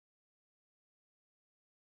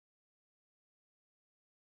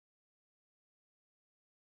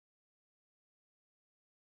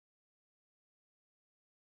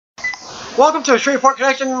Welcome to Shreveport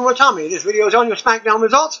Connection with Tommy. This video is on your SmackDown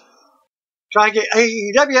results. Trying to get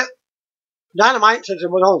AEW Dynamite since it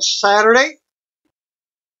was on Saturday.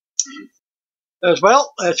 As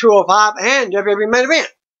well as 205 and WWE Main Event.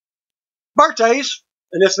 Birthdays,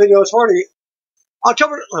 and this video is for the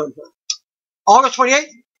August 28th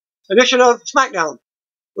edition of SmackDown,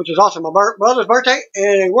 which is also my brother's birthday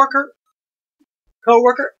and a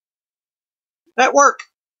co-worker at work,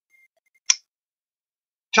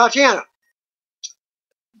 Tatiana.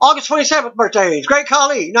 August 27th birthdays, Great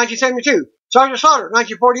Khali, 1972. Sergeant Slaughter,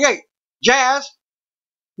 1948. Jazz,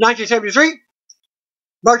 1973.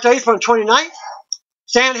 Birthdays from the 29th.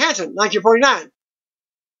 Stan Hansen, 1949.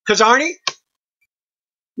 Kazarni,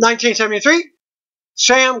 1973.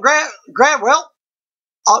 Sam Gradwell,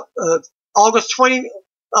 August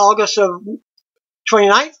of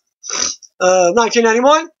 29th,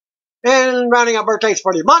 1991. And rounding out birthdays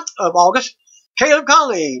for the month of August, Caleb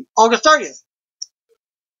Conley, August 30th.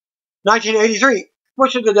 1983,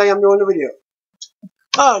 which is the day I'm doing the video.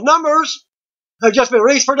 Numbers have just been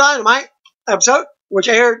released for Dynamite episode, which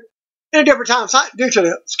aired in a different time slot due to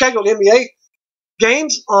the scheduled NBA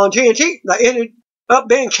games on TNT that ended up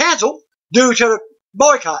being canceled due to the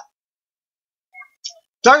boycott.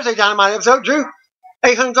 Thursday Dynamite episode drew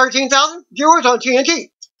 813,000 viewers on TNT.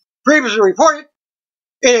 Previously reported,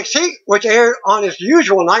 NXT, which aired on its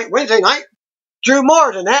usual night, Wednesday night, drew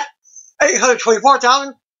more than that,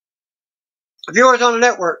 824,000 viewers on the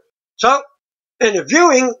network. So, in the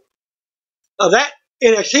viewing of that,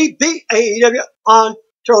 NXT beat AEW on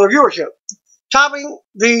total viewership, topping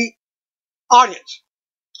the audience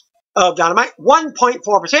of Dynamite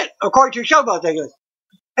 1.4% according to Showbuzz data.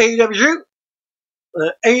 AEW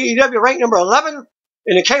ranked number 11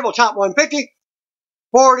 in the cable top 150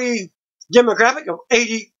 for the demographic of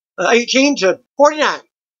 18 to 49.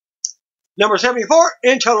 Number 74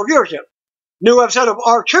 in total viewership. New episode of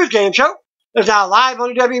our Truth Game show is now live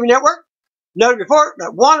on the WWE Network. Noted before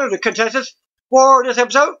that one of the contestants for this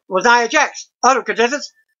episode was Nia Jax. Other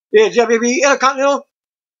contestants is WWE Intercontinental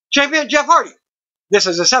Champion Jeff Hardy. This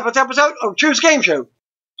is the 7th episode of Truth Game Show.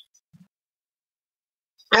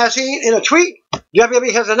 As seen in a tweet,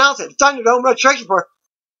 WWE has announced that ThunderDome registration for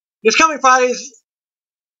this coming Friday's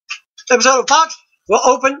episode of Fox will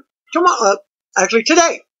open tomorrow, actually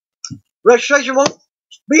today. Registration won't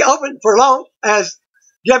be open for long as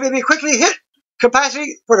WWE quickly hit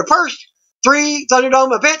capacity for the first 3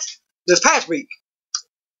 ThunderDome events this past week.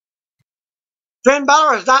 Finn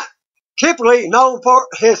Balor is not typically known for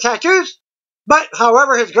his tattoos, but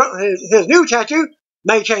however his new tattoo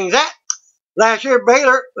may change that. Last year,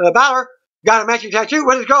 Balor got a matching tattoo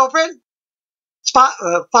with his girlfriend,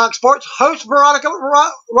 Fox Sports host Veronica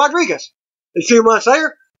Rodriguez. A few months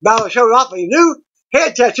later, Balor showed off a new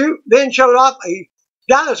head tattoo, then showed off a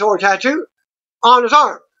dinosaur tattoo on his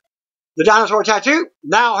arm. The dinosaur tattoo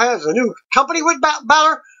now has a new company with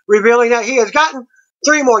Balor, revealing that he has gotten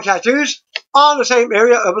 3 more tattoos on the same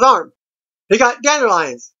area of his arm. He got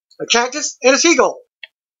dandelions, a cactus, and a seagull.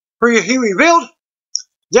 He revealed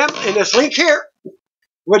them in this link here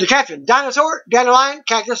with the caption, Dinosaur, Dandelion,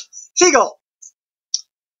 Cactus, Seagull.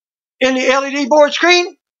 In the LED board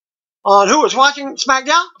screen on who is watching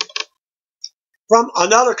SmackDown from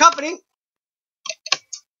another company,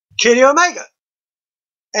 Kenny Omega.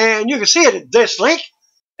 And you can see it at this link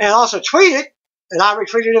and also tweeted, and I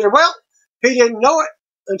retweeted it as well. He didn't know it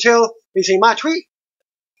until he seen my tweet.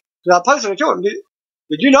 So I posted it to him. Did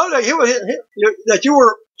you know that that you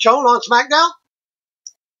were shown on SmackDown?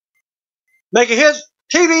 Making his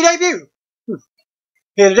TV debut.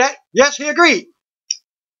 And that, yes, he agreed.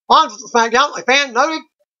 On SmackDown, a fan noted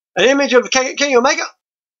an image of Kenny Omega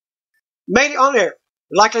made it on there.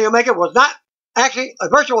 Likely Omega was not actually a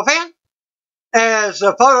virtual fan, as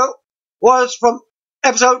the photo was from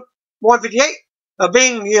episode 158 of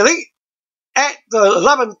Being the Elite at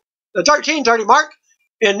the 13:30 mark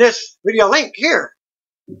in this video link here.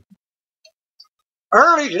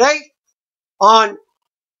 Early today, on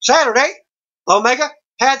Saturday, Omega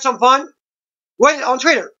had some fun with it on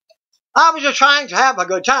Twitter. I was just trying to have a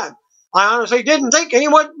good time. I honestly didn't think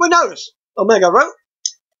anyone would notice, Omega wrote.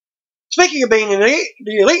 Speaking of being the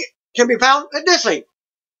elite can be found at this link.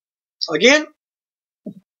 Again,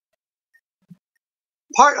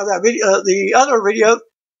 part of that video, the other video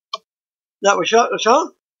that was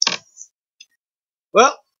shown.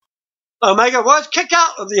 Well, Omega was kicked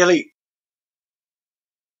out of the elite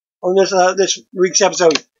on this week's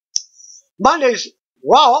episode. Monday's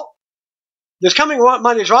Raw, this coming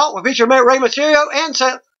Monday's Raw, will feature Rey Mysterio and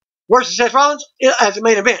Seth Rollins as the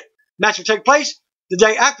main event. Match will take place the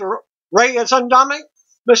day after Rey and Son Dominic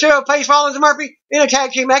Mysterio faced Rollins and Murphy in a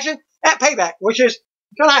tag team action at Payback, which is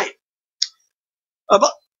tonight.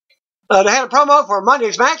 They had a promo for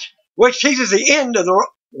Monday's match, which teases the end of the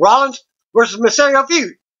Rollins versus Mysterio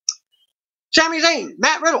feud. Sami Zayn,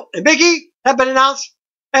 Matt Riddle, and Big E have been announced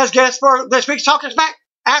as guests for this week's Talking Smack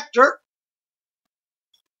after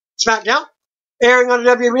SmackDown, airing on the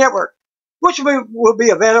WWE Network, which will be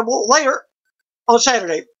available later on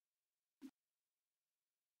Saturday.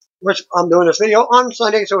 Which I'm doing this video on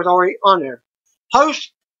Sunday, so it's already on there.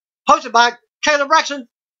 Hosted by Caleb Braxton,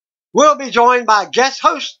 will be joined by guest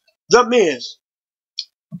host The Miz,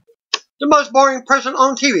 the most boring person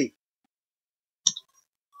on TV.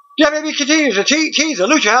 WWE continues to tease the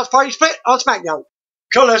Lucha House Party split on SmackDown.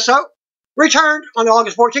 Kalisto returned on the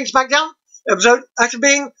August 14th SmackDown episode after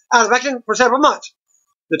being out of action for several months.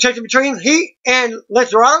 The tension between he and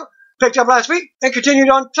Lex Dorado picked up last week and continued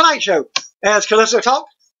on tonight's show as Kalisto talked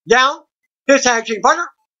down his tag team partner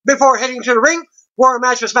before heading to the ring for a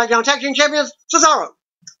match with SmackDown Tag Team Champions Cesaro.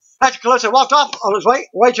 After Kalisto walked off on his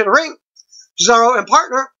way to the ring, Cesaro and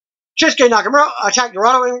partner Shinsuke Nakamura attacked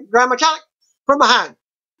Dorado and Grand Metallic from behind.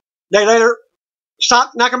 They later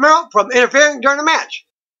stopped Nakamura from interfering during the match,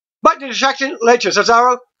 but the distraction led to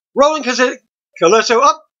Cesaro rolling Kalisto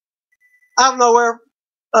up out of nowhere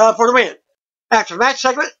for the win. After the match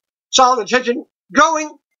segment, saw the tension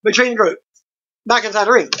growing between the group back inside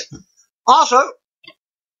the ring. Also,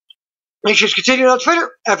 issues continued on Twitter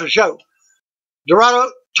after the show.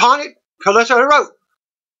 Dorado taunted Kalisto and wrote,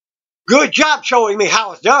 "Good job showing me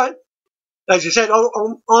how it's done," as he said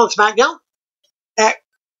on SmackDown at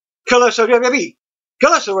Kalisto WWE.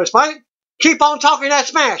 Kalisto responded, "Keep on talking that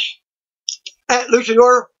smash," at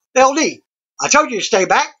Luchador LD. "I told you to stay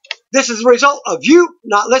back. This is the result of you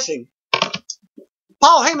not listening."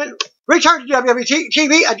 Paul Heyman returned to WWE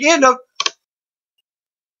TV at the end of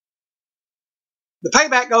the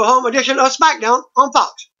Payback Go Home edition of SmackDown on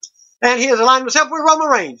Fox, and he has aligned himself with Roman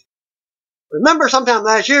Reigns. Remember, sometime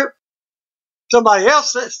last year, somebody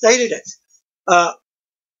else stated that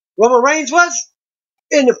Roman Reigns was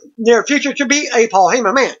in the near future to be a Paul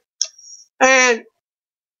Heyman man. And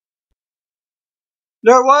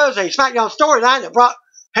there was a SmackDown storyline that brought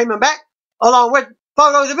Heyman back, along with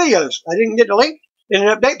photos and videos. I didn't get the link. In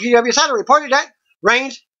an update, PW Insider reported that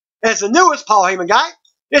Reigns, as the newest Paul Heyman guy,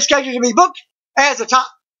 is scheduled to be booked as the top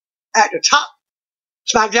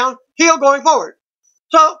SmackDown heel going forward.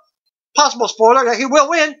 So, possible spoiler that he will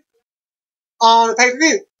win on the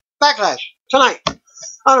pay-per-view Backlash tonight.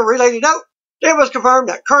 On a related note, it was confirmed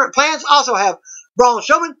that current plans also have Braun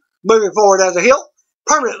Strowman moving forward as a heel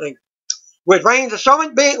permanently. With Reigns and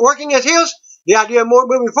Strowman working as heels, the idea more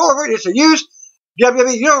moving forward is to use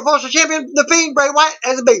WWE Universal Champion The Fiend Bray Wyatt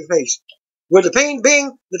as a babyface, with The Fiend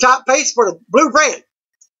being the top face for the blue brand.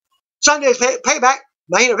 Sunday's Payback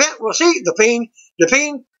main event will see The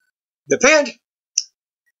Fiend defend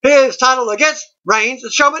his title against Reigns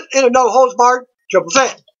and Strowman in a no-holds-barred triple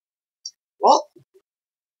threat. Well,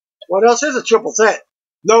 what else is a triple threat?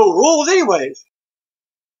 No rules anyways.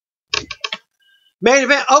 Main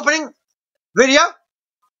event opening video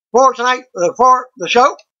for tonight, for the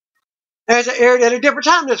show, as it aired at a different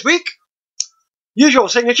time this week. Usual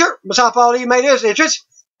signature, Mustafa Ali made his entrance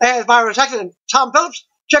as Byron Saxton and Tom Phillips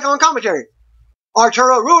check on commentary.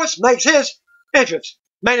 Arturo Ruiz makes his entrance.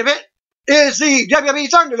 Main event is the WWE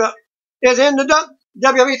ThunderDome. Is in the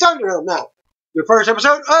WWE ThunderDome now. The first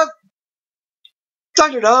episode of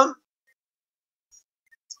ThunderDome.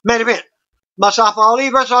 Main event. Mustafa Ali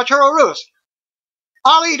versus Arturo Ruiz.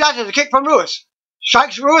 Ali dodges a kick from Ruiz.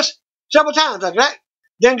 Strikes Ruiz several times after that.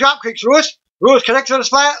 Then drop kicks Ruiz. Ruiz connects with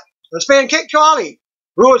a spin kick to Ali.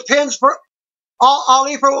 Ruiz pins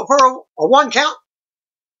Ali for a 1 count.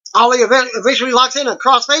 Ali eventually locks in a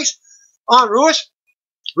crossface on Ruiz.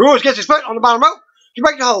 Ruiz gets his foot on the bottom rope to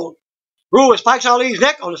break the hold. Ruiz spikes Ali's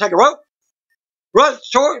neck on the second rope. Runs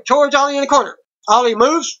towards Ali in the corner. Ali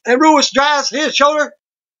moves, and Ruiz drives his shoulder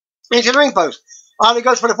into the ring post. Ali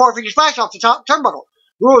goes for the 450 splash off the top turnbuckle.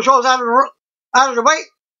 Ruiz rolls out of the way,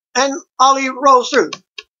 and Ali rolls through.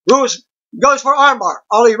 Ruiz goes for armbar.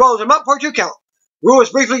 Ali rolls him up for a 2 count. Ruiz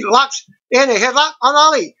briefly locks in a headlock on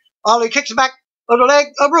Ali. Ali kicks the back of the leg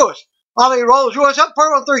of Ruiz. Ali rolls Ruiz up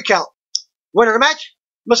for a 3 count. Winner of the match,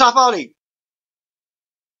 Mustafa Ali.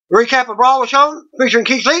 Recap of Raw was shown, featuring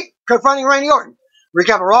Keith Lee confronting Randy Orton.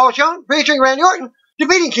 Recap of Raw was shown, featuring Randy Orton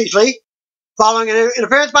defeating Keith Lee, following an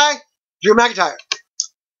interference by Drew McIntyre.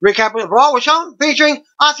 Recap of Raw was shown, featuring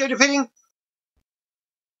Asuka defeating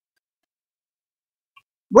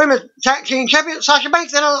Women's Tag Team Champion Sasha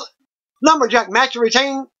Banks in a lumberjack match to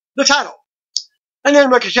retain the title. And then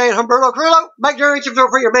Ricochet and Humberto Carrillo make their entrance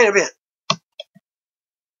for your main event.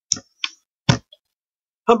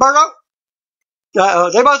 Humberto.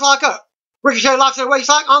 They both lock up. Ricochet locks in a waist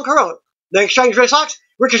lock on Carrillo. They exchange wrist locks.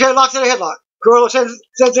 Ricochet locks in a headlock. Carrillo sends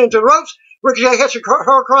it into the ropes. Ricochet hits her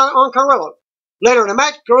on Carrillo. Later in the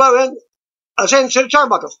match, Carrillo then ascends to the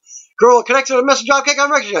turnbuckles. Carrillo connects to the missile dropkick on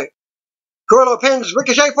Ricochet. Carrillo pins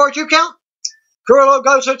Ricochet for a 2 count. Carrillo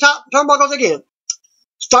goes to the top turnbuckles again.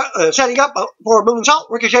 Setting up for a moonsault,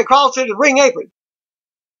 Ricochet crawls to the ring apron.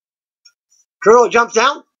 Carrillo jumps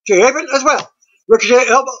down to the apron as well. Ricochet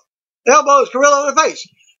elbows Carrillo in the face.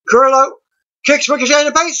 Carrillo kicks Ricochet in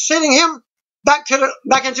the face, sending him back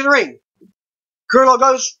into the ring. Carrillo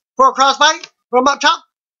goes for a crossbody from up top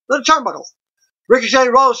to the turnbuckles. Ricochet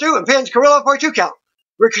rolls through and pins Carrillo for a 2 count.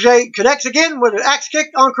 Ricochet connects again with an axe kick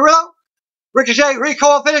on Carrillo. Ricochet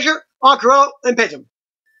recoil finisher on Carrillo and pins him.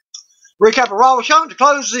 Recap of Raw was shown to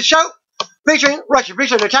close the show, featuring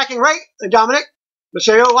Retribution attacking Rey and Dominic.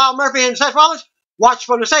 Mysterio, Wild Murphy, and Seth Rollins watched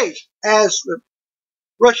from the stage as the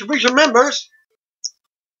Retribution members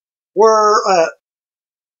were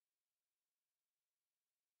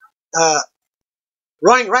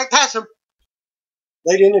running right past them.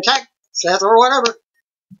 They didn't attack Seth or whatever.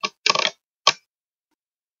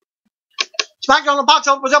 SmackDown the box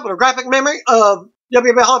office was up with a graphic memory of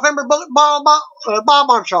WWE Hall of Famer Bob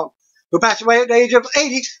Armstrong, who passed away at the age of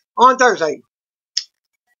 80 on Thursday.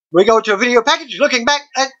 We go to a video package looking back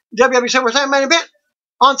at WWE Superstar main event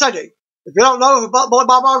on Sunday. If you don't know who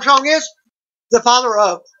Bob Armstrong is, the father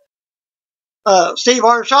of Steve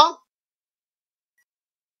Armstrong,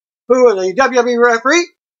 who was a WWE referee.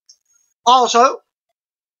 Also,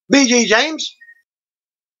 B.G. James,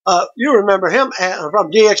 you remember him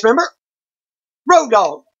from DX member, Road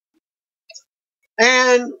Dogg,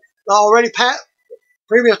 and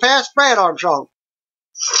previous past Brad Armstrong.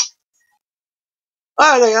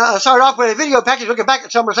 They started off with a video package looking back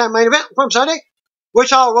at SummerSlam main event from Sunday, which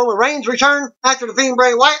saw Roman Reigns return after the Fiend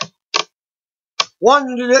Bray Wyatt won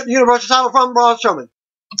the Universal title from Braun Strowman.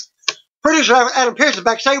 Producer Adam Pearce is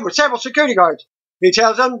backstage with several security guards. He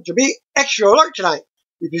tells them to be extra alert tonight.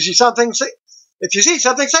 If you see something, say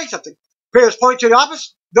something. Pearce points to the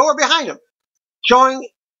office door behind him, showing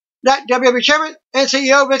that WWE Chairman and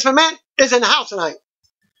CEO Vince McMahon is in the house tonight.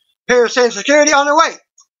 Pearce sends security on their way.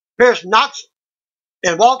 Pearce knocks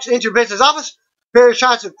and walks into Vince's office. Pearce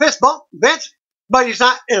tries to fist bump Vince, but he's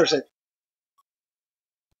not interested.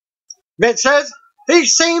 Vince says he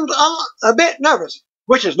seemed a bit nervous,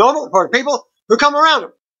 which is normal for the people who come around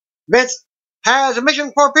him. Vince has a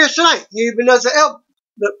mission for Pearce tonight. He even does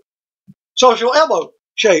the social elbow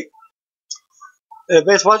shake.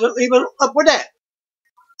 Vince wasn't even up with that.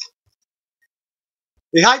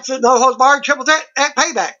 He hikes the no-holds-barred triple threat at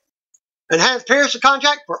Payback and hands Pearce a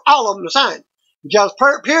contract for all of them to sign. He tells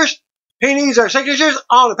Pearce he needs their signatures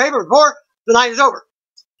on the paper before the night is over.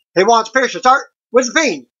 He wants Pearce to start with the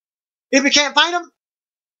Fiend. If you can't find him,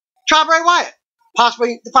 try Bray Wyatt,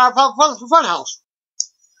 possibly the Firefly Funhouse.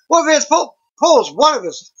 Well, Vince pulls one of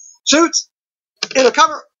his suits in a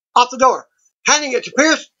cover off the door, handing it to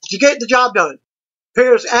Pearce to get the job done.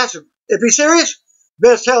 Pearce asks him if he's serious.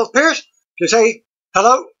 Vince tells Pearce to say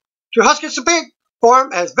hello to Huskus the Pig for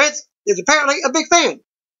him, as Vince is apparently a big fan.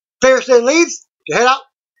 Pearce then leaves to head out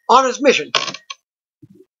on his mission.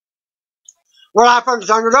 We're live from the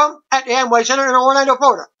ThunderDome at the Amway Center in Orlando,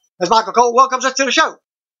 Florida, as Michael Cole welcomes us to the show.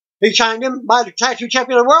 He's chimed in by the tattoo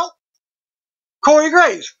champion of the world, Corey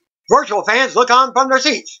Graves. Virtual fans look on from their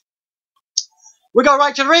seats. We go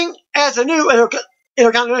right to the ring as the new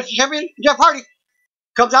Intercontinental Champion, Jeff Hardy,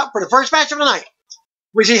 comes out for the first match of the night.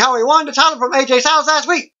 We see how he won the title from AJ Styles last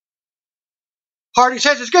week. Hardy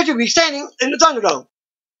says it's good to be standing in the ThunderDome.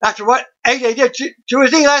 After what AJ did to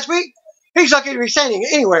his knee last week, he's lucky to be standing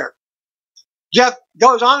anywhere. Jeff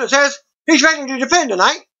goes on and says he's ready to defend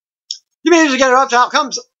tonight. The music interrupts. Out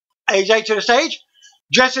comes AJ to the stage,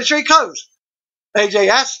 dressed in street clothes. AJ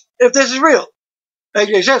asks if this is real.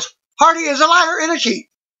 AJ says Hardy is a liar and a cheat.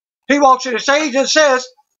 He walks to the stage and says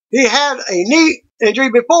he had a knee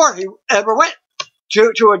injury before he ever went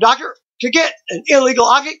to a doctor to get an illegal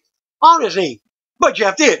object on his knee. But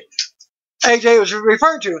Jeff did. AJ was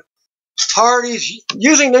referring to Hardy's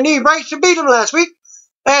using the knee brace to beat him last week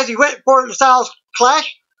as he went for the Styles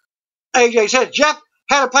clash. AJ says Jeff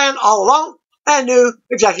had a plan all along and knew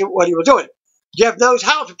exactly what he was doing. Jeff knows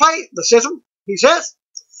how to play the system, he says.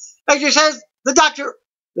 AJ says the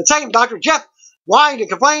same doctor Jeff whined and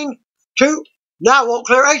complained to, now won't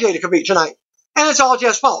clear AJ to compete tonight. And it's all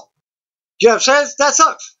Jeff's fault. Jeff says that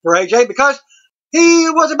sucks for AJ because he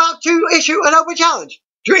was about to issue an open challenge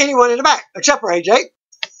to anyone in the back except for AJ.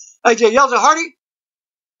 AJ yells at Hardy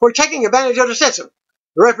for taking advantage of the system.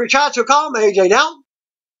 The referee tries to calm AJ down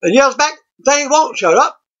and yells back that he won't shut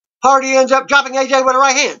up Hardy ends up dropping AJ with a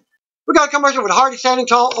right hand. We got a commercial with Hardy standing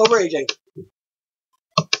tall over AJ.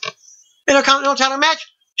 Intercontinental title match,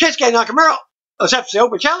 Shinsuke Nakamura accepts the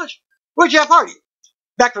open challenge with Jeff Hardy.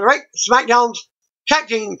 Back for the ring, SmackDown's Tag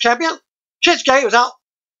Team Champion, Shinsuke was out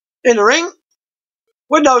in the ring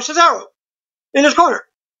with no Cesaro in his corner.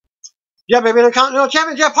 WWE Intercontinental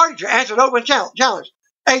Champion Jeff Hardy answered the open challenge.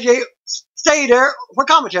 AJ stayed there for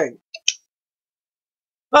commentary.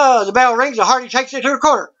 The bell rings and Hardy takes it to the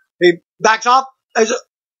corner. He backs off as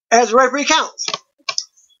the referee counts.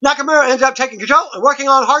 Nakamura ends up taking control and working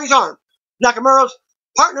on Hardy's arm. Nakamura's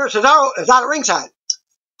partner Cesaro is out at ringside.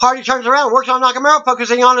 Hardy turns around and works on Nakamura,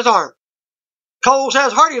 focusing on his arm. Cole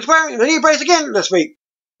says Hardy is wearing the knee brace again this week.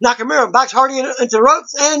 Nakamura backs Hardy into the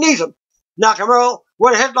ropes and knees him. Nakamura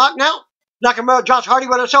with a headlock now. Nakamura drops Hardy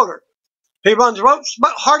with a shoulder. He runs the ropes,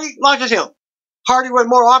 but Hardy launches him. Hardy with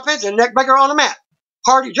more offense and neckbreaker on the mat.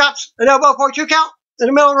 Hardy drops an elbow for a 2 count in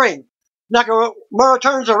the middle of the ring. Nakamura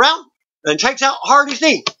turns around and takes out Hardy's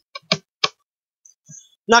knee.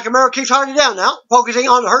 Nakamura keeps Hardy down now, focusing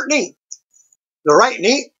on the hurt knee. The right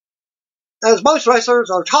knee, as most wrestlers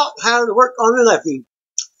are taught how to work on the left knee.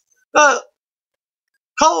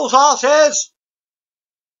 Coleslaw says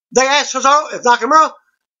they asked Cesaro if Nakamura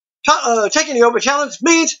taking the open challenge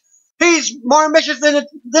means he's more ambitious than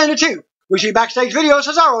the two. We see backstage video of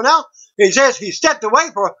Cesaro now. He says he stepped away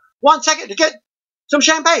for 1 second to get some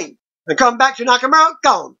champagne and come back to Nakamura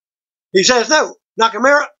gone. He says no,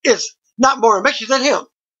 Nakamura is not more ambitious than him,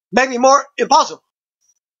 maybe more impulsive.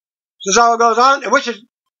 Cesaro goes on and wishes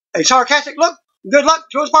a sarcastic good luck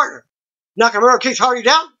to his partner. Nakamura keeps Hardy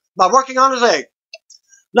down by working on his leg.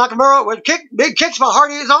 Nakamura with big kicks while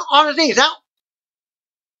Hardy is on his knees now.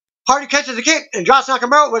 Hardy catches the kick and drops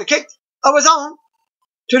Nakamura with a kick of his own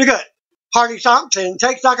to the gut. Hardy stomps and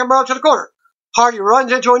takes Nakamura to the corner. Hardy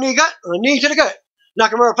runs into a knee to the gut.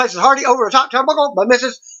 Nakamura places Hardy over a top turnbuckle but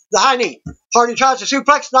misses the high knee. Hardy tries to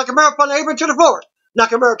suplex Nakamura from the apron to the floor.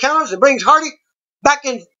 Nakamura counters and brings Hardy back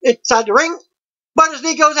inside the ring, but his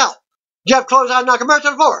knee goes out. Jeff closes out Nakamura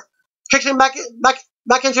to the floor, kicks him back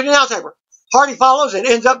into the announce table. Hardy follows and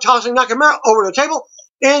ends up tossing Nakamura over the table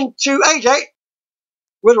into AJ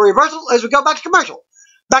with a reversal as we go back to commercial.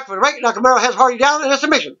 Back for the ring, Nakamura has Hardy down in a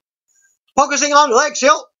submission. Focusing on the leg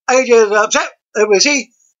still, AJ is upset and we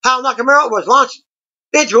see how Nakamura was launched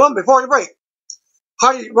into him before the break.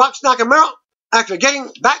 Hardy rocks Nakamura after getting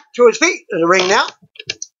back to his feet in the ring now.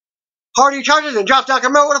 Hardy charges and drops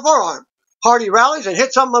Nakamura with a forearm. Hardy rallies and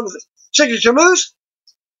hits some of his signature moves,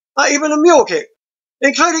 even a mule kick,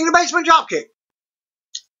 including the basement drop kick.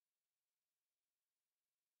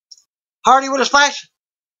 Hardy with a splash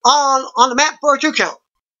on the mat for a 2 count.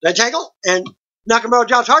 Then tackle, and Nakamura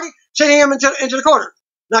drops Hardy, sending him into the corner.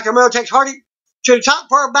 Nakamura takes Hardy to the top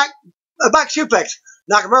for a back suplex.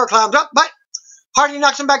 Nakamura climbs up, but Hardy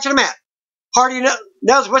knocks him back to the mat. Hardy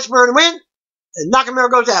nails Whisperer in the wind, and Nakamura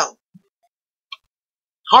goes down.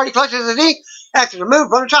 Hardy clutches his knee after the move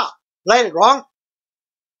from the top. Landed wrong.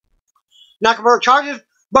 Nakamura charges,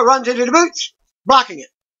 but runs into the boots, blocking it.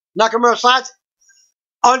 Nakamura slides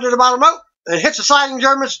under the bottom rope and hits a sliding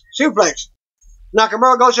German suplex.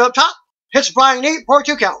 Nakamura goes up top, hits a flying knee for a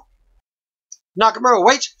 2 count. Nakamura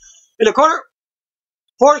waits in the corner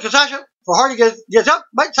for the concession, for Hardy gets up,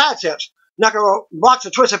 but sidesteps. Nakamura blocks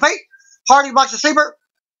a twist of fate. Hardy blocks a sleeper.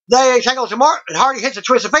 They tangle some more, and Hardy hits a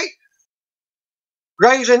twist of fate.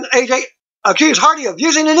 Graves and AJ accuse Hardy of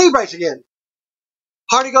using the knee brace again.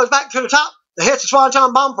 Hardy goes back to the top and hits the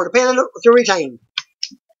Swanton Bomb for the pin to retain.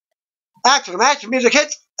 After the match, the music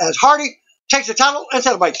hits as Hardy takes the title and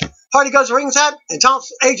celebrates. Hardy goes to ringside and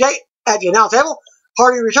taunts AJ at the announce table.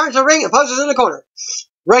 Hardy returns to the ring and poses in the corner,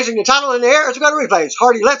 raising the title in the air as we go to replays.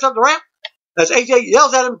 Hardy lifts up the ramp as AJ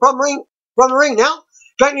yells at him from the ring now,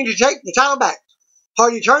 threatening to take the title back.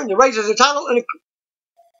 Hardy turns and raises the title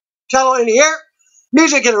in the air.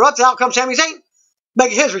 Music interrupts. Out comes Sami Zayn,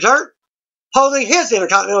 making his return, holding his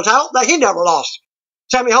Intercontinental title that he never lost.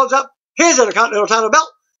 Sami holds up his Intercontinental title belt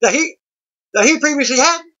that he previously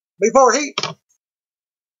had before he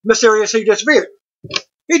mysteriously disappeared.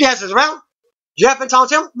 He dances around Jeff and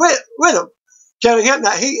taunts him with him, telling him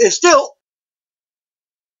that he is still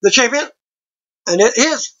the champion and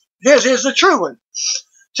his is the true one.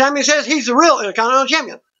 Sami says he's the real Intercontinental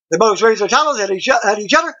champion. They both raise their titles at each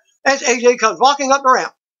other as AJ comes walking up the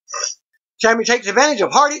ramp. Sami takes advantage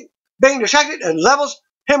of Hardy being distracted and levels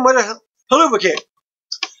him with a haluva kick.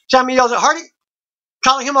 Sami yells at Hardy,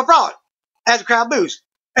 calling him a fraud as the crowd boos.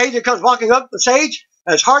 AJ comes walking up the stage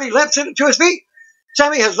as Hardy leaps to his feet.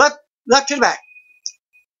 Sami has left to the back.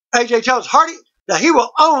 AJ tells Hardy that he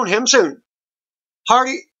will own him soon.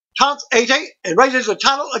 Hardy taunts AJ and raises the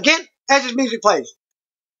title again as his music plays.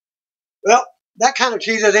 Well, that kind of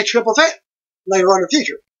teases a triple threat later on in the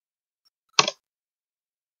future.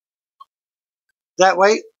 That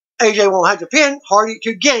way, AJ won't have to pin Hardy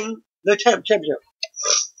to gain the championship.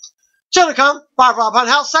 Still to come, Firefly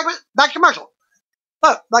Funhouse segment, back to commercial.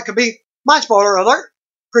 But that could be my spoiler alert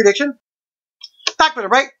prediction. Back with a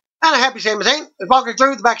break, and a happy Sami Zayn is walking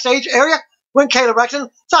through the backstage area when Kayla Braxton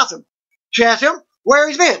stops him. She asks him where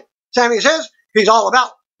he's been. Sami says he's all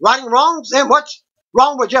about righting wrongs and what's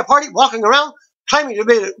wrong with Jeff Hardy walking around claiming to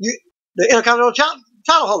be the Intercontinental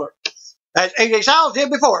title holder, as AJ Styles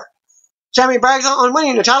did before. Sami brags on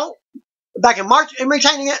winning the title back in March and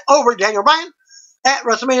retaining it over Daniel Bryan at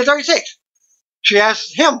WrestleMania 36. She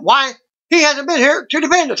asks him why he hasn't been here to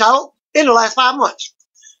defend the title in the last 5 months.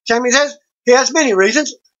 Sami says he has many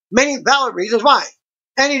reasons, many valid reasons why,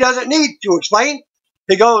 and he doesn't need to explain.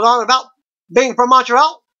 He goes on about being from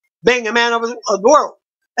Montreal, being a man of the world,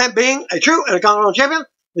 and being a true Intercontinental champion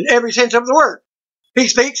in every sense of the word. He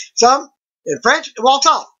speaks some in French and walks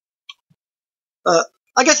off.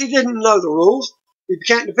 I guess he didn't know the rules. If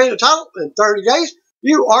you can't defend a title in 30 days,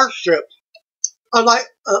 you are stripped.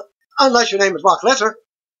 Unless your name is Brock Lesnar.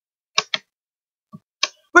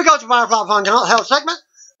 We go to Firefly Funhouse segment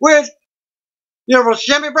with Universal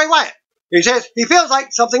Champion Bray Wyatt. He says he feels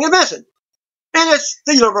like something is missing, and it's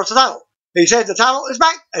the Universal title. He says the title is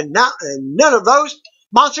back, and none of those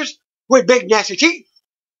monsters with big nasty teeth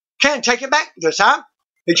can take it back this time.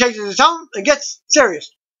 He changes his tone and gets serious,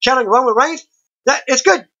 telling Roman Reigns that it's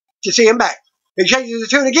good to see him back. He changes the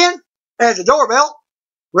tune again as the doorbell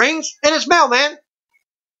rings, and it's mailman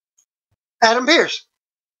Adam Pearce.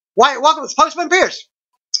 Wyatt welcomes Postman Pearce,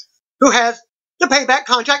 who has the Payback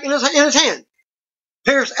contract in his hand.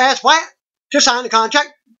 Pearce asks Wyatt to sign the contract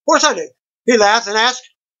for Sunday. He laughs and asks,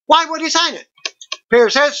 why would he sign it?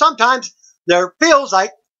 Pearce says sometimes there feels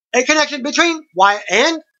like a connection between Wyatt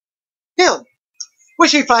and him. When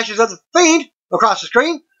she flashes of the Fiend across the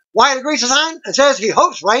screen, Wyatt agrees to sign and says he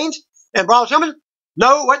hopes Reigns and Braun Strowman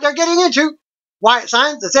know what they're getting into. Wyatt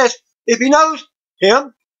signs and says if he knows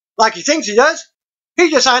him like he thinks he does, he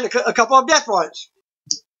just signed a couple of death warrants.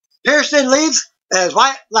 Pearce then leaves as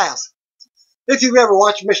Wyatt laughs. If you've ever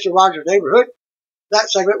watched Mr. Rogers' Neighborhood,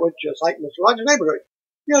 that segment was just like Mr. Rogers' Neighborhood.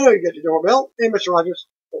 You know, you get the doorbell, and Mr. Rogers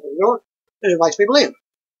opens the door and invites people in.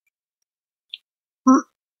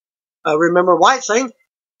 I remember Wyatt saying,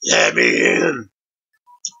 let me in.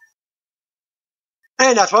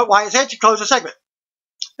 And that's what Wyatt said to close the segment.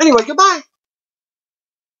 Anyway, goodbye.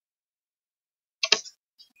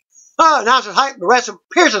 Announcers hype the rest of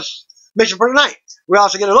Pearce's mission for tonight. We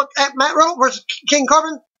also get a look at Matt Riddle versus King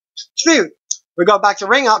Corbin's feud. We go back to the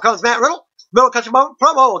ring. Out comes Matt Riddle. Riddle cuts a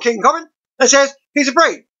promo with King Corbin and says he's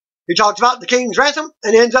afraid. He talks about the King's ransom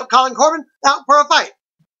and ends up calling Corbin out for a fight.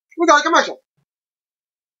 We got a commercial.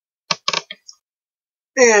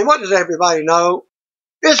 And what does everybody know?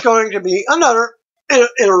 It's going to be another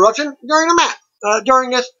interruption during the match. During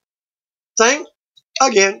this thing,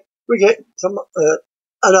 again, we get some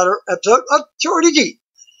another episode of Shorty G.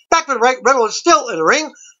 Back with the break, Riddle is still in the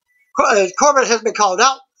ring. Corbin has been called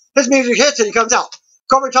out. His music hits and he comes out.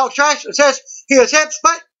 Corbin talks trash and says he has hips,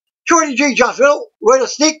 but Shorty G jumps Riddle with a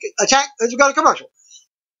sneak attack as we go to commercial.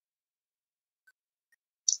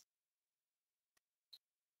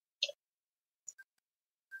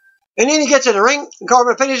 And then he gets in the ring, and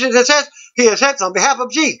Corbin finishes and says he has hips on behalf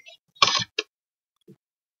of G.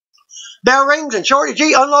 Bell rings, and Shorty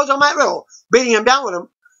G unloads on Matt Riddle, beating him down with him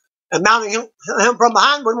and mounting him from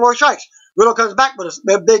behind with more strikes. Riddle comes back with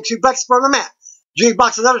a big suplex from the mat. G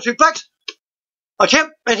blocks another suplex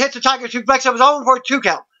attempt and hits a tiger suplex of his own for a 2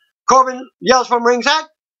 count. Corbin yells from ringside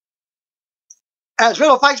as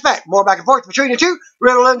Riddle fights back. More back and forth between the two.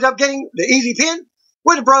 Riddle ends up getting the easy pin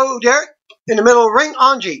with a bro Derek in the middle of the ring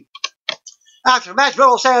on G. After the match,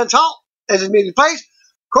 Riddle stands tall as his music plays.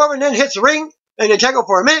 Corbin then hits the ring and they tangle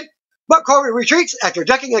for a minute, but Corbin retreats after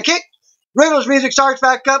ducking a kick. Riddle's music starts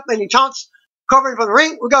back up and he taunts Corbin from the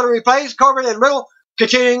ring. We go to replays. Corbin and Riddle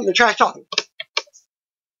continuing the trash talking.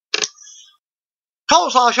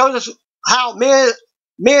 Coleslaw shows us how Miz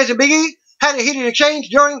and Big E had a heated exchange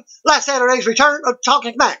during last Saturday's return of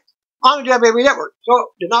Talking Smack on the WWE Network.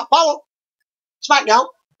 So did not follow SmackDown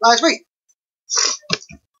last week.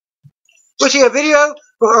 We see a video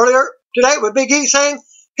from earlier today with Big E saying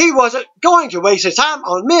he wasn't going to waste his time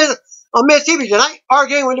on Miz TV tonight,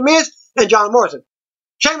 arguing with The Miz and John Morrison.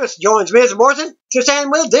 Sheamus joins Miz and Morrison to stand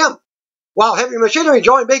with them, while Heavy Machinery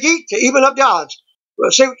joined Big E to even up the odds.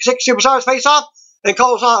 6 superstars face off, and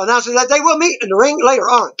Coleslaw announces that they will meet in the ring later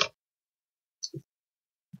on.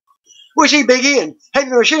 We see Big E and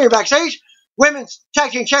Heyman Machinery backstage. Women's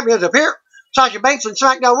tag team champions appear. Sasha Banks and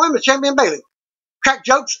SmackDown Women's Champion Bayley crack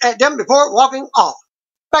jokes at them before walking off.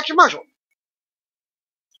 Back to commercial.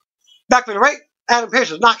 Back for the ring, Adam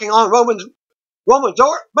Pearce is knocking on Roman's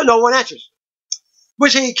door, but no one answers.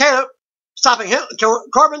 We see Caleb stopping him,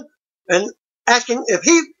 Corbin, and asking if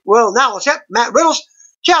he will now accept Matt Riddle's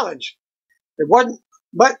challenge. It wasn't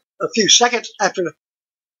but a few seconds after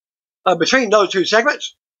between those two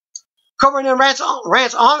segments. Corbin then rants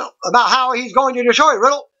on about how he's going to destroy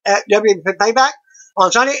Riddle at WWE Payback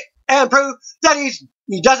on Sunday and prove that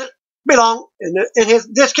he doesn't belong in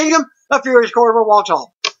this kingdom. A furious Corbin walks off.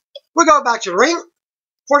 We go back to the ring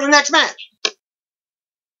for the next match.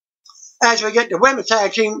 As we get the women's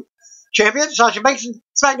tag team champion, Sasha Banks and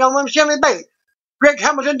SmackDown Women's Champion Bayley. Greg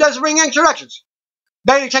Hamilton does the ring introductions.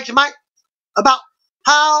 Bayley takes the mic about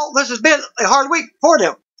how this has been a hard week for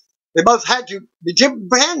them. They both had to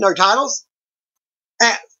defend their titles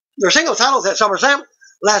their single titles at SummerSlam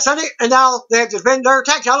last Sunday, and now they have to defend their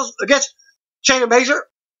tag titles against Shayna Baszler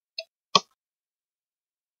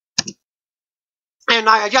and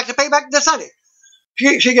Nia Jax to Payback this Sunday.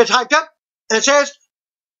 She gets hyped up and says,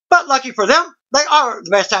 but lucky for them, they are the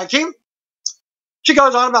best tag team. She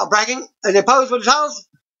goes on about bragging as they pose with the titles.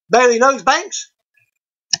 Bayley knows Banks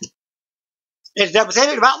is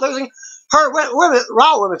devastated about losing her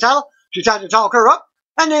Raw Women's title. She tries to talk her up,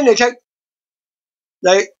 and then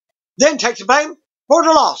they then takes the blame for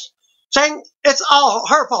the loss, saying it's all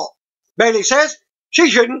her fault. Bayley says she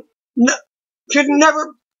should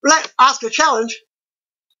never let Asuka challenge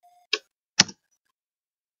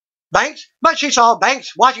Banks, but she saw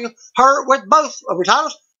Banks watching her with both of her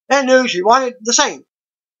titles and knew she wanted the same.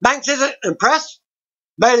 Banks isn't impressed,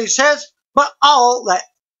 Bayley says, but all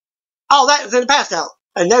that is in the past now,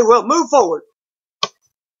 and they will move forward.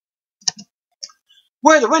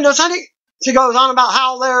 With the window Sunday, she goes on about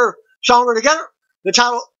how they're stronger together.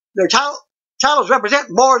 Their titles represent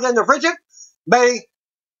more than their friendship. Bayley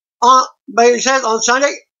says on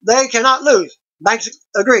Sunday they cannot lose. Banks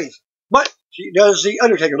agrees, but she does the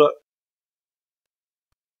Undertaker look.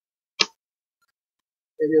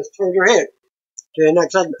 And just turns her head to the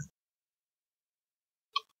next segment.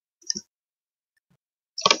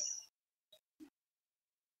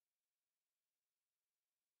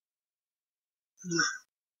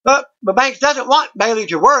 But Banks doesn't want Bayley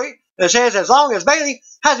to worry and says as long as Bayley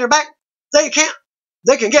has her back, they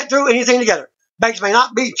can get through anything together. Banks may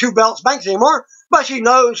not be two belts Banks anymore, but she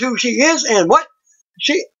knows who she is and what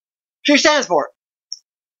she stands for.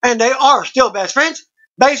 And they are still best friends.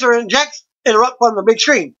 Baszler and Jax interrupt from the big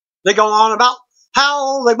screen. They go on about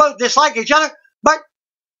how they both dislike each other, but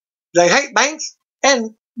they hate Banks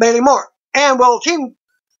and Bayley more, and will team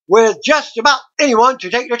with just about anyone to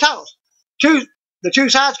take their titles. The two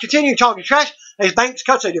sides continue talking trash as Banks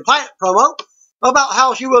cuts a defiant promo about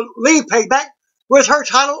how she will leave Payback with her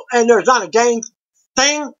title, and there's not a dang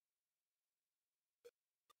thing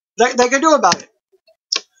that they can do about it.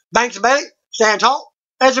 Banks and Bayley stand tall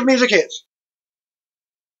as the music hits.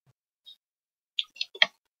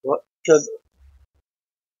 Because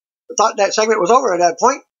I thought that segment was over at that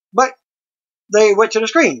point, but they went to the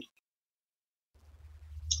screen.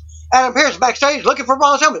 Adam Pearce backstage looking for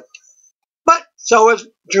Braun Strowman, but so is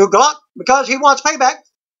Drew Gulak because he wants Payback.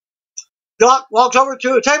 Gulak walks over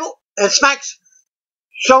to a table and smacks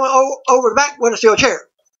Strowman over the back with a steel chair.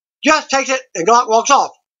 Just takes it and Gulak walks off.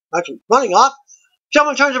 After running off,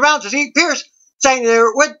 someone turns around to see Pearce saying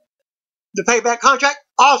they're with the Payback contract.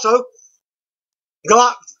 Also,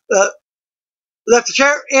 Gulak left the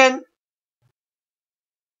chair in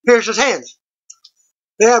Pearce's hands.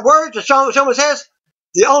 They have words, and someone says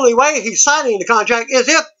the only way he's signing the contract is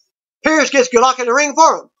if Pearce gets Gulak in the ring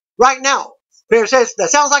for him right now. Pearce says that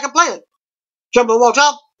sounds like a plan. Someone walks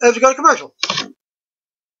off as we go to commercial.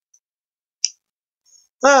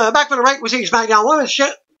 Back from the ring, we see SmackDown Women's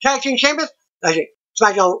Tag Team Champions, actually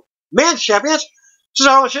SmackDown Men's Champions,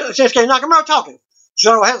 Cesaro and Shinsuke Nakamura talking.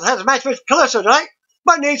 Cesaro has a match with Kalisto tonight,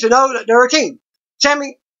 but needs to know that they're a team.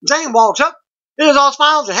 Sami Zayn walks up. It is all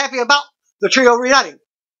smiles and happy about the trio reuniting.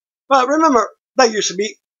 But remember, they used to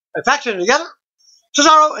be a faction together.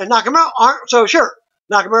 Cesaro and Nakamura aren't so sure.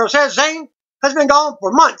 Nakamura says Zayn has been gone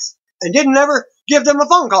for months and didn't ever give them a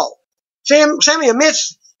phone call. Sami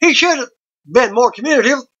admits he should have been more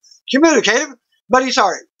communicative, but he's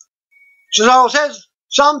sorry. Cesaro says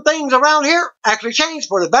some things around here actually changed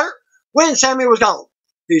for the better when Sami was gone.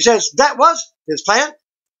 He says that was his plan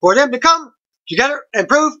for them to come together and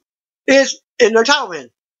prove is in their title win.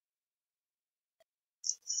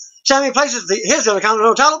 Sami places his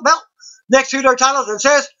Intercontinental title belt next to their titles and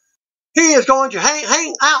says he is going to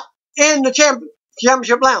hang out in the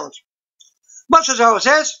championship lounge. But Cesaro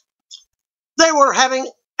says they were having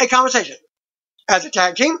a conversation as a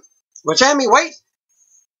tag team when Sammy Waite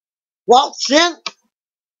waltzed in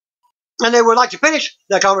and they would like to finish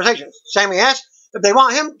that conversation. Sammy asked if they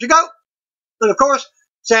want him to go. And of course,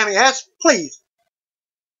 Sammy asked, please.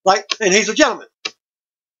 And he's a gentleman.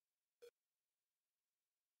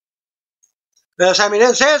 Sammy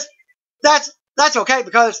then says that's okay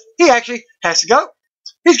because he actually has to go.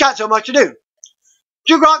 He's got so much to do.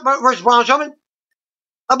 Drew Gulak versus Braun Strowman,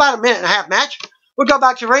 about a minute and a half match. We'll go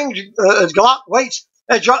back to the ring as Gulak waits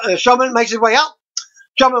as Strowman makes his way out.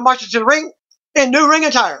 Strowman marches to the ring in new ring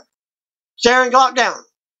attire, staring Gulak down.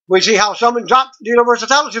 We see how Strowman dropped the Universal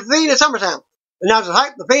title to the Fiend at SummerSlam. And now the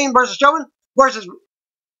hype, the Fiend versus Strowman versus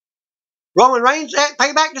Roman Reigns at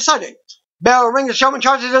Payback this Sunday. Bell rings as Strowman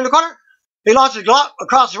charges in the corner. He launches Gulak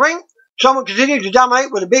across the ring. Strowman continues to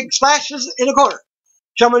dominate with the big splashes in the corner.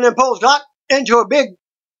 Strowman then pulls Gulak into a big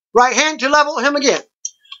right hand to level him again.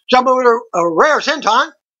 Strowman with a rare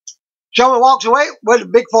senton. Strowman walks away with the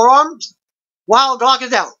big forearms while Gulak is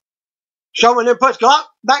down. Strowman then puts Gulak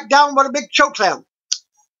back down with a big choke slam.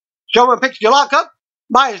 Strowman picks Gulak up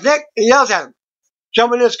by his neck and yells at him.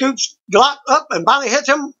 Strowman then scoops Gulak up and finally hits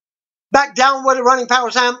him back down with a running power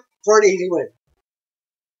slam for an easy win.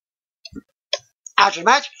 After the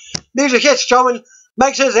match, music hits. Strowman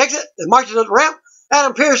makes his exit and marches up the ramp.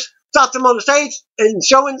 Adam Pearce stops him on the stage and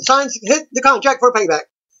Strowman signs the contract for Payback.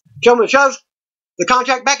 Strowman shoves the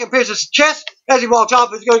contract back in Pearce's chest as he walks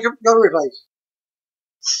off. He's going to go to replace.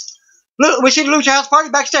 We see the Lucha House Party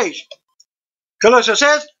backstage. Calypso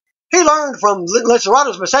says he learned from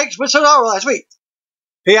Dorado's mistakes with Cesaro last week.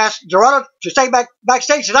 He asked Dorado to stay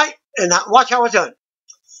backstage tonight and watch how it's done.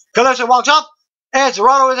 Calypso walks off as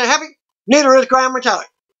Dorado isn't happy. Neither is Graham Metallic.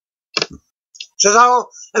 Cesaro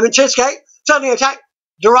and Shinsuke suddenly attack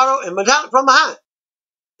Dorado and Metallic from behind.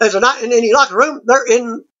 As they're not in any locker room, they're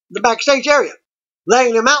in the backstage area.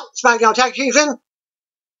 Laying them out, SmackDown tag teams in.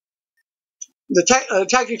 The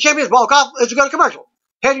tag team champions walk off as they go to commercial,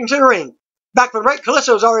 heading to the ring. Back from the break,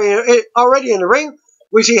 Callisto's already in the ring.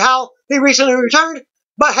 We see how he recently returned,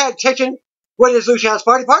 but had tension with his Lucha House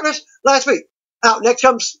Party partners last week. Out next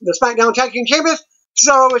comes the SmackDown tag team champions,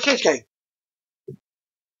 Cesaro and Shinsuke.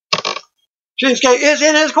 Shinsuke is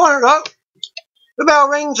in his corner, though. The bell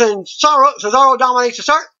rings and Cesaro dominates the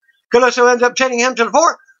start. Callisto ends up pinning him to the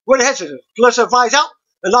floor with a head scissors. Callisto flies out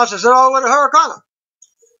and launches Cesaro with a Hurricane.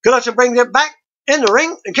 Callisto brings it back in the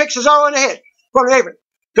ring and kicks Cesaro in the head from the apron.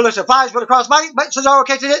 Callisto flies with a crossbody, but Cesaro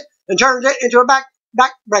catches it and turns it into a back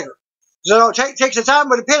breaker. Cesaro takes his time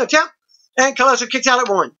with a pin attempt, and Callisto kicks out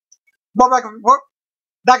at one. Ball back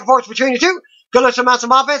and forth between the two. Callisto mounts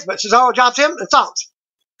some offense, but Cesaro drops him and stomps.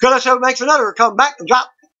 Callisto makes another comeback and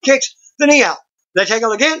kicks the knee out. They take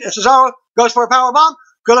on again, and Cesaro goes for a power bomb.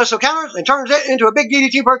 Callisto counters and turns it into a big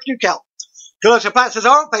DDT for a 2 count. Callisto plants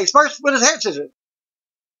Cesaro face first with his head scissors.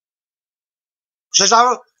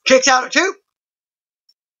 Cesaro kicks out at 2.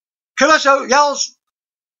 Callisto yells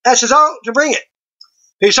at Cesaro to bring it.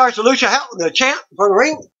 He starts to Lucha House, the chant from the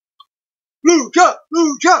ring. Lucha,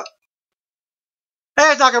 Lucha.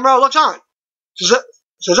 As Nakamura looks on.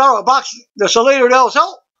 Cesaro blocks the Salida del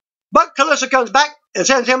Sol, but Callisto comes back and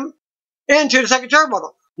sends him into the second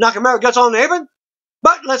turnbuckle. Nakamura gets on the apron,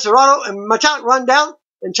 but lets Dorado and Metallic run down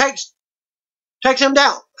and takes him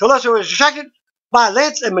down. Callisto is distracted by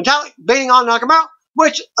Lance and Metallic beating on Nakamura,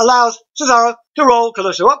 which allows Cesaro to roll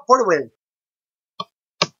Callisto up for the win.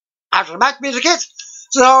 After the match music hits,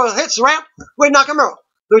 Cesaro hits the ramp with Nakamura.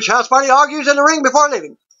 Lucha House Party argues in the ring before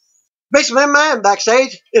leaving. Basement Man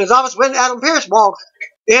backstage in his office when Adam Pearce walks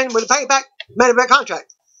in with a Payback main event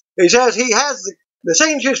contract. He says he has the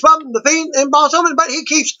signatures from the Fiend and Braun Strowman, but he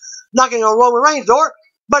keeps knocking on Roman Reigns' door,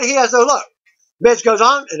 but he has no luck. Miz goes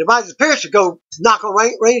on and advises Pearce to go knock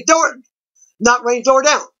Reigns' door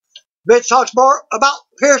down. Miz talks more about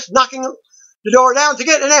Pearce knocking the door down to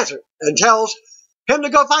get an answer and tells him to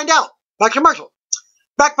go find out by commercial.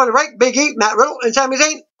 Back from the break, Big E, Matt Riddle, and Sami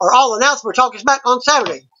Zayn are all announced for Talking Smack on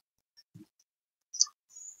Saturday.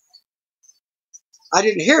 I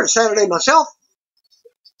didn't hear Saturday myself.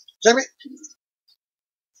 Sammy?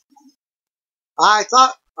 I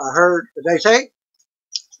thought I heard they say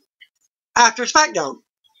after SmackDown.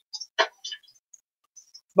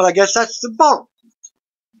 But I guess that's the ball.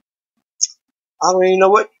 I don't even know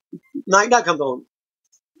what night that comes on.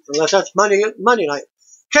 Unless that's Monday night.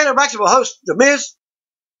 Kayla Braxton will host The Miz.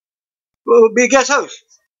 Will be a guest host.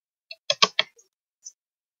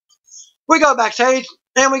 We go backstage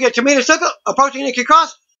and we get Tamina Snuka approaching Nikki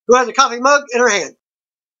Cross, who has a coffee mug in her hand.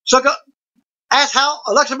 Snuka asks how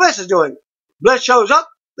Alexa Bliss is doing. Bliss shows up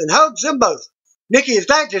and hugs them both. Nikki is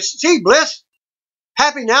glad to see Bliss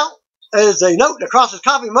happy now, as a note across his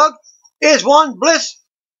coffee mug is one Bliss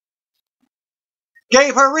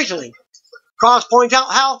gave her recently. Cross points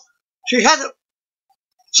out how she hasn't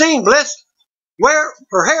seen Bliss wear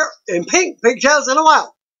her hair in pink pigtails in a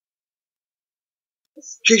while.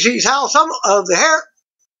 She sees how some of the hair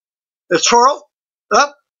is twirled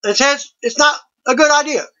up and says it's not a good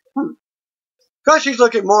idea. Because she's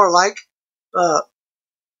looking more like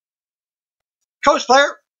cosplayer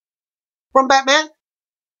from Batman.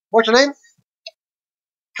 What's her name?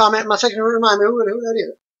 Comment in my section to remind me who that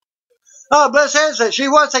is. Bliss says that she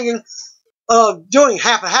was thinking of doing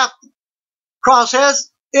half a half. Cross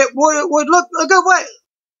says it would look a good way.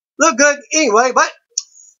 Look good anyway, but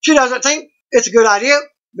she doesn't think it's a good idea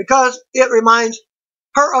because it reminds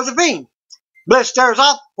her of the Fiend. Bliss stares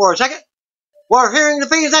off for a second while hearing the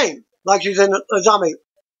Fiend's name, like she's in a zombie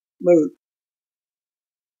mood.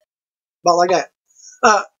 About like that.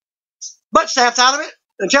 But snaps out of it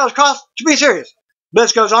and tells Cross to be serious.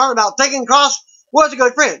 Bliss goes on about thinking Cross was a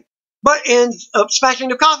good friend, but ends up smashing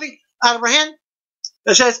the coffee out of her hand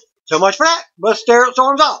and says, "So much for that." Bliss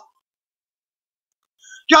storms off.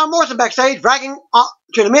 John Morrison backstage bragging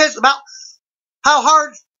to The Miz about how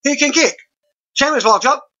hard he can kick. Sheamus walks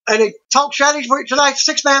up and they talk strategy for tonight's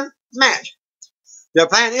six-man match. Their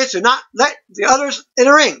plan is to not let the others in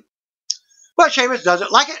the ring. But Sheamus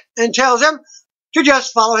doesn't like it and tells them to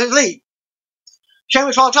just follow his lead.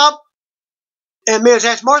 Sheamus walks up and Miz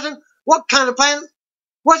asks Morrison what kind of plan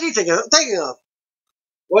was he thinking of.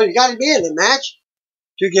 Well, you got to be in the match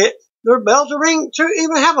to get the bell to ring to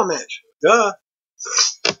even have a match. Duh.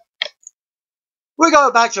 We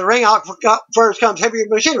go back to the ring. Out first comes heavy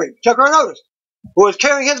machinery. Tucker and Otis, who is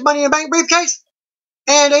carrying his Money in the Bank briefcase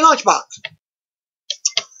and a lunchbox.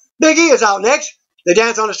 Big E is out next. They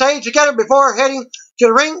dance on the stage together before heading to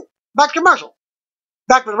the ring. Back to commercial.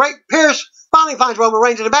 Back with the break, Pierce finally finds Roman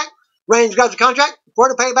Reigns in the back. Reigns grabs the contract for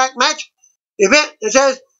the Payback match event and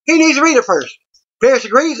says he needs to read it first. Pierce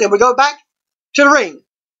agrees and we go back to the ring.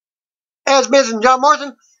 As Miz and John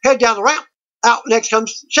Morrison head down the ramp, out next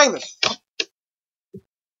comes Sheamus.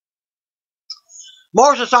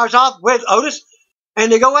 Morrison starts off with Otis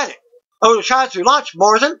and they go at it. Otis tries to launch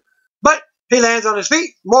Morrison, but he lands on his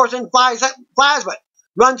feet. Morrison flies but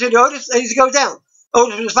runs into Otis and he goes down.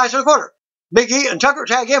 Otis is flashed in the corner. Big E and Tucker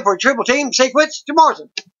tag in for a triple team sequence to Morrison.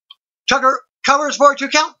 Tucker covers for a 2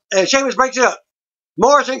 count and Sheamus breaks it up.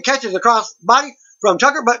 Morrison catches the cross body from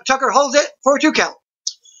Tucker, but Tucker holds it for a 2 count.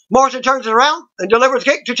 Morrison turns it around and delivers a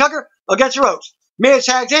kick to Tucker against the ropes. Miz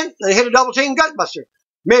tags in and they hit a double team gutbuster.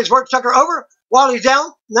 Miz works Tucker over while he's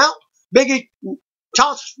down. Now, Big E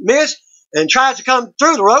taunts Miz and tries to come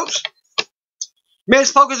through the ropes.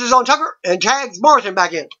 Miz focuses on Tucker and tags Morrison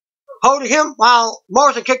back in, holding him while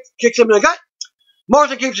Morrison kicks him in the gut.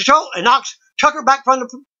 Morrison keeps control and knocks Tucker back for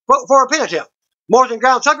a pin attempt. Morrison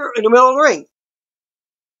grounds Tucker in the middle of the ring.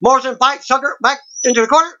 Morrison fights Tucker back into the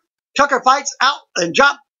corner. Tucker fights out and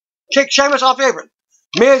drop kicks Sheamus off the apron.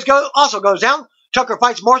 Miz also goes down. Tucker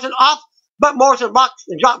fights Morrison off, but Morrison blocks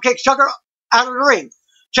and drop kicks Tucker out of the ring.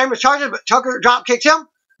 Sheamus charges, but Tucker drop kicks him.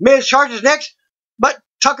 Miz charges next, but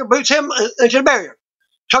Tucker boots him into the barrier.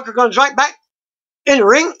 Tucker goes right back in the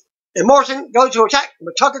ring, and Morrison goes to attack,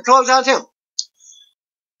 but Tucker closeouts him.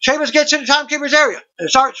 Sheamus gets to the timekeeper's area and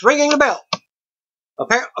starts ringing the bell.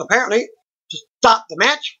 Apparently, to stop the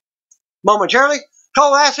match. Momentarily,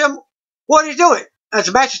 Cole asks him what he's doing as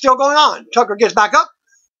the match is still going on. Tucker gets back up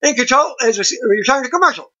in control as we return to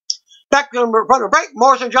commercial. Back from the break,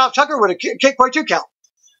 Morrison drops Tucker with a kick for a 2 count.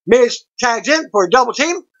 Miz tags in for a double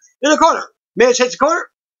team in the corner. Miz hits the corner,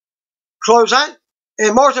 clothesline,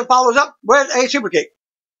 and Morrison follows up with a super kick.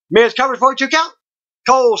 Miz covers for a 2 count.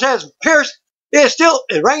 Cole says Pierce is still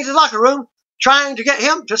in Reigns' locker room trying to get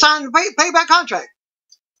him to sign the payback contract.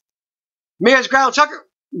 Miz grounds Tucker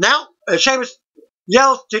now as Sheamus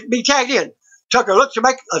yells to be tagged in. Tucker looks to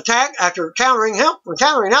make a tag after countering him. From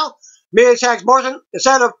countering now, Miz tags Morrison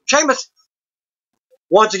instead of Sheamus.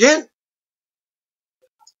 Once again,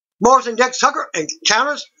 Morrison decks Tucker and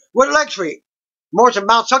counters with a leg sweep. Morrison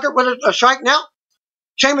mounts Tucker with a strike now.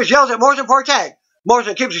 Sheamus yells at Morrison for a tag.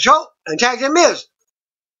 Morrison keeps control and tags in Miz.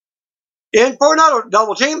 In for another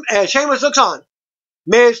double team as Sheamus looks on.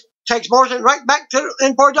 Miz takes Morrison right back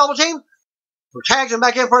in for a double team. Tags him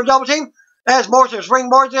back in for a double team as Morrison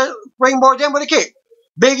springboards in with a kick.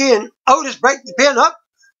 Big E and Otis break the pin up.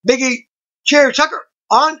 Big E cheers Tucker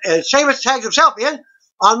on as Sheamus tags himself in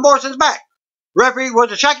on Morrison's back. Referee was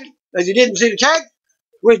distracted as he didn't see the tag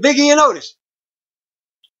with Big E and Otis.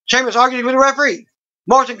 Sheamus argues with the referee.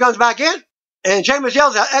 Morrison comes back in and Sheamus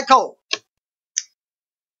yells at Cole.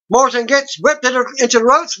 Morrison gets whipped into the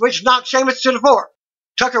ropes, which knocks Sheamus to the floor.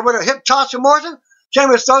 Tucker with a hip toss to Morrison.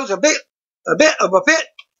 Sheamus throws a bit of a fit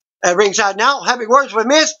at ringside now, having words with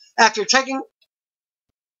Miz after taking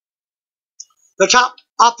the top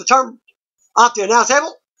off the announce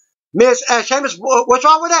table. Miz asks Sheamus, what's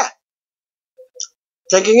wrong with that?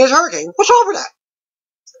 Thinking it's Hurricane. What's wrong with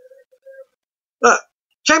that?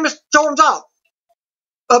 Sheamus storms off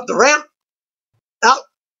up the ramp, out,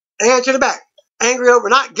 and to the back. Angry over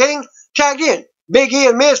not getting tagged in. Big E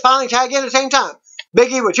and Miz finally tag in at the same time.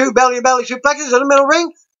 Big E with 2 belly-to-belly suplexes in the middle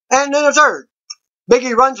ring, and then a third. Big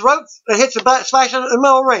E runs the ropes and hits a splash in the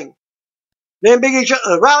middle ring. Then Big E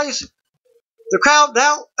rallies the crowd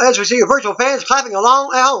now as we see virtual fans clapping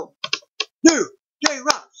along at home. New Day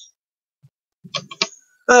Rouse.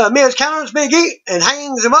 Miz counters Big E and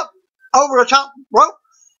hangs him up over the top rope.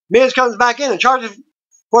 Miz comes back in and charges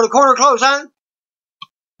for the corner clothesline,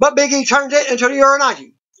 but Big E turns it into the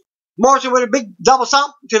Uranagi. Morrison with a big double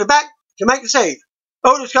stomp to the back to make the save.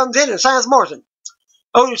 Otis comes in and slams Morrison.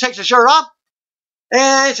 Otis takes his shirt off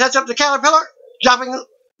and sets up the caterpillar, dropping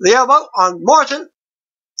the elbow on Morrison,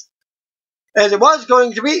 as it was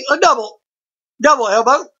going to be a double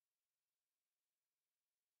elbow.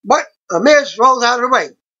 But Miz rolls out of the way.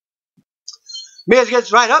 Miz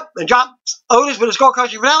gets right up and drops Otis with a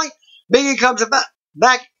skull-crushing finale. Big E comes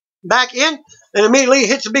back in and immediately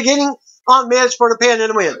hits the beginning on Miz for the pin and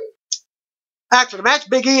the win. After the match,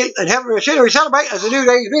 Big E and Heaven Machinery celebrate as the New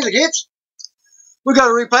Day's music hits. We go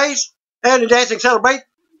to replays, and the dancing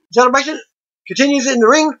celebration continues in the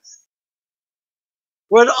ring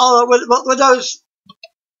with those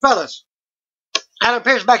fellas. Adam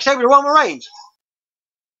Pearce backstage with Roman Reigns,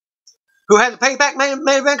 who has a Payback main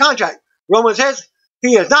event contract. Roman says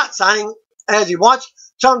he is not signing as he wants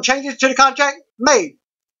some changes to the contract made.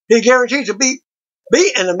 He guarantees to be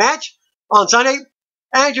in the match on Sunday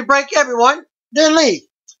and to break everyone, then leave.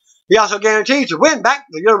 He also guarantees to win back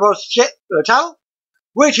the Universal title,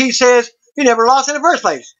 which he says he never lost in the first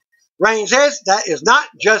place. Reigns says that is not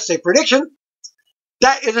just a prediction,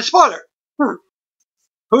 that is a spoiler.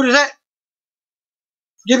 Who does that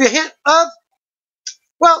give you a hint of?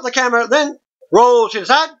 Well, the camera then rolls to the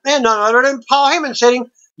side, and none other than Paul Heyman sitting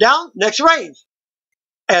down next to Reigns,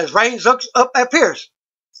 as Reigns looks up at Pearce,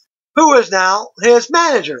 who is now his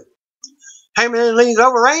manager. Heyman leans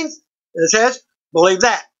over Reigns and says, believe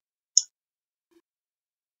that.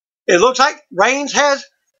 It looks like Reigns has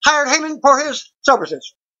hired Heyman for his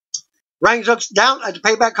services. Reigns looks down at the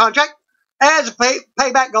Payback contract as the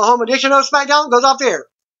Payback Go Home edition of SmackDown goes off the air.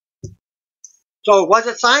 So was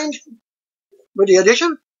it signed with the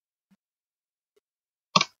addition?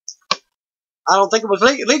 I don't think it was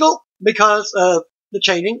legal because the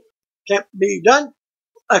changing can't be done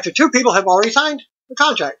after 2 people have already signed the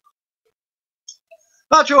contract.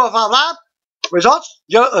 About 205 Live results.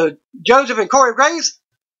 Joseph and Corey Graves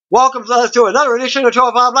welcomes us to another edition of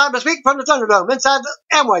 205 Live this week from the Thunderdome inside the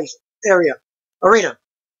Amway arena.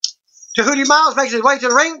 Tahuti Miles makes his way to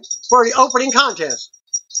the ring for the opening contest.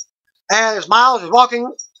 As Miles is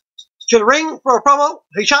walking to the ring for a promo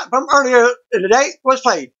he shot from earlier in the day was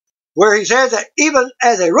played, where he says that even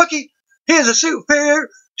as a rookie, he is a superior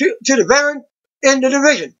to the veteran in the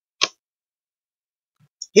division.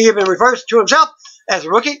 He even refers to himself as a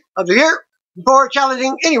Rookie of the Year before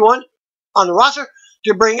challenging anyone on the roster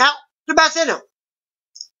to bring out the best in him.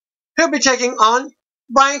 He'll be taking on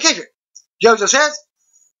Brian Kendrick. Joseph says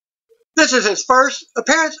this is his first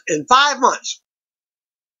appearance in 5 months.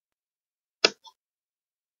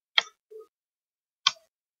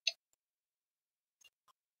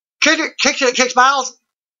 Kendrick kicks Miles'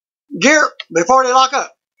 gear before they lock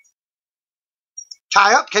up.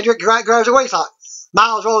 Tie up, Kendrick grabs a waist lock.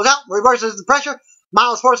 Miles rolls out, reverses the pressure.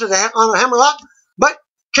 Miles forces on a hammerlock, but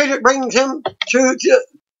Kendrick brings him to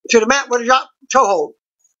the mat with a drop toe hold.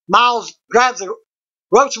 Miles grabs the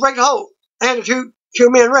ropes to break the hold, and the two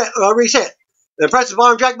men reset. The impressive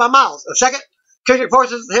arm drag by Miles. A second, Kendrick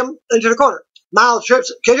forces him into the corner. Miles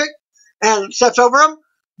trips Kendrick and steps over him.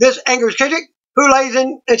 This angers Kendrick, who lays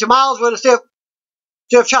into Miles with a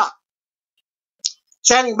stiff chop.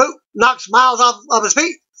 Standing boot knocks Miles off of his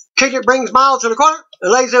feet. Kendrick brings Miles to the corner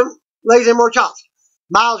and lays in more chops.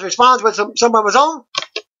 Miles responds with some of his own.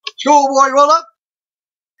 Schoolboy roll up.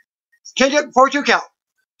 Kendrick for a 2 count.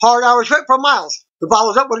 Hard hour trip from Miles, who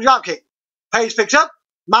follows up with a drop kick. Pace picks up.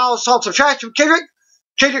 Miles salts some trash from Kendrick.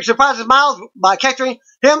 Kendrick surprises Miles by capturing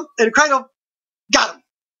him in the cradle. Got him.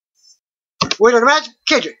 Winner of the match,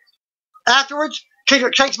 Kendrick. Afterwards,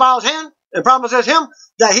 Kendrick shakes Miles' hand and promises him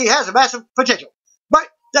that he has a massive potential, but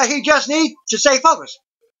that he just needs to stay focused.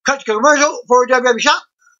 Cut to commercial for WWE Shop.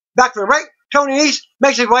 Back for the break. Tony Nese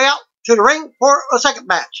makes his way out to the ring for a second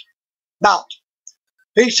bout.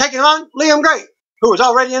 He's taking on Liam Gray, who was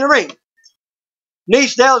already in the ring.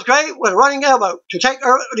 Nese nails Gray with a running elbow to take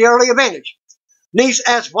the early advantage. Nese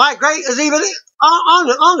asks why Gray is even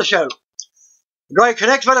on the show. Gray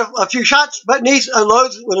connects with a few shots, but Nese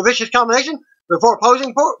unloads with a vicious combination before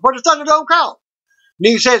posing for the Thunderdome crowd.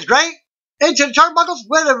 Nese sends Gray into the turnbuckles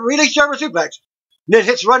with a release German suplex, then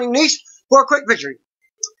hits running Nese for a quick victory.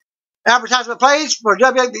 Advertisement plays for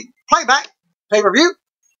WWE Payback pay-per-view.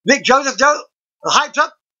 Vic Joseph hypes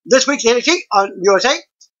up this week's NXT on USA,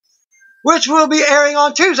 which will be airing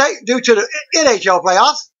on Tuesday due to the NHL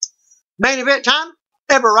playoffs. Main event time,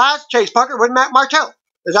 Ever Rise, Chase Parker with Matt Martell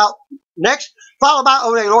is out next, followed by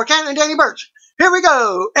O'Day Lorcan and Danny Burch. Here we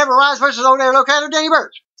go, Ever Rise versus O'Day Lorcan and Danny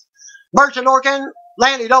Burch. Burch and Lorcan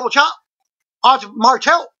land a double chop onto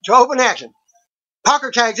Martell to open the action. Parker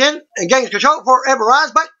tags in and gains control for Ever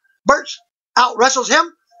Rise, but Burch out-wrestles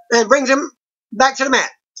him and brings him back to the mat.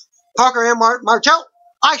 Parker and Martell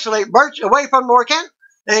isolate Burch away from Lorcan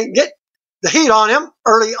and get the heat on him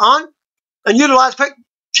early on and utilize quick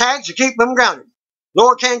tags to keep him grounded.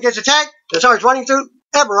 Lorcan gets a tag and starts running through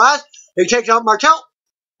Ever Rise. He takes out Martell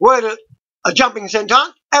with a jumping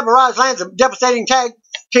senton. Ever Rise lands a devastating tag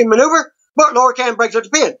team maneuver, but Lorcan breaks up the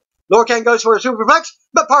pin. Lorcan goes for a superplex,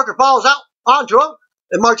 but Parker falls out onto him,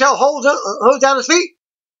 and Martell holds down his feet.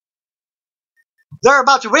 They're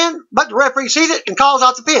about to win, but the referee sees it and calls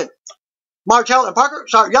out the pin. Martell and Parker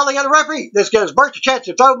start yelling at the referee. This gives Burch a chance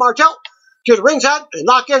to throw Martell to the ringside and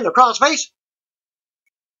lock in the crossface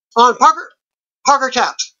on Parker. Parker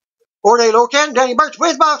taps. O'Day Lorcan, Danny Burch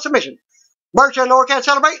wins by submission. Burch and Lorcan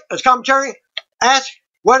celebrate as commentary asks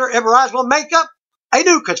whether Ever Rise will make up a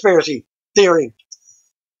new conspiracy theory.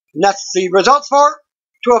 And that's the results for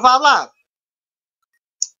 205 Live.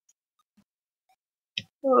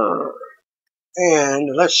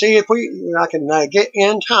 And let's see if I can get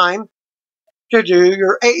in time to do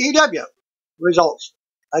your AEW results.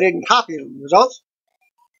 I didn't copy the results.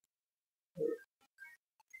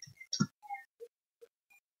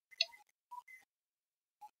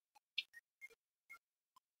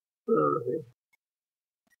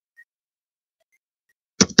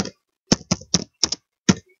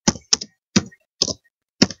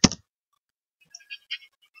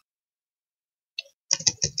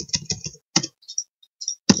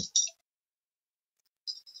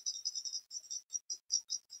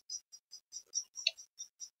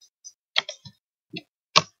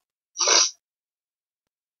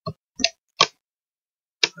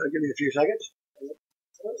 Give me a few seconds.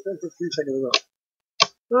 A few seconds ago.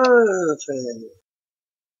 Let's see.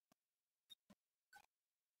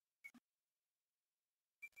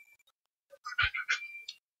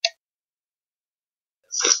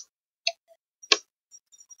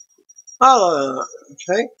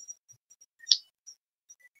 Okay.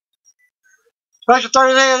 Special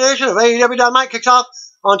Thursday edition of AEW Dynamite kicks off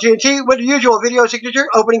on TNT with the usual video signature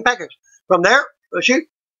opening package. From there, we'll shoot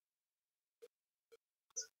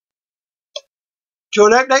to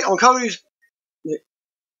an update on Cody's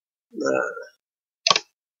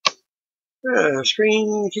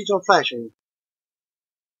screen keeps on flashing.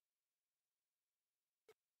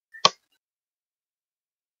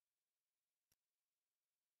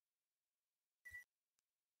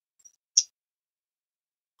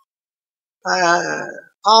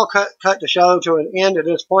 I'll cut the show to an end at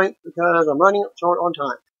this point because I'm running short on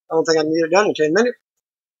time. I don't think I can get it done in 10 minutes.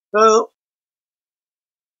 So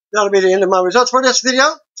that'll be the end of my results for this video.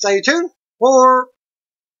 Stay tuned for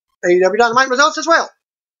AEW Dynamite results as well.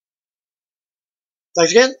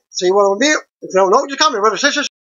 Thanks again. See you on the video. If you don't know, just comment, brothers and sisters.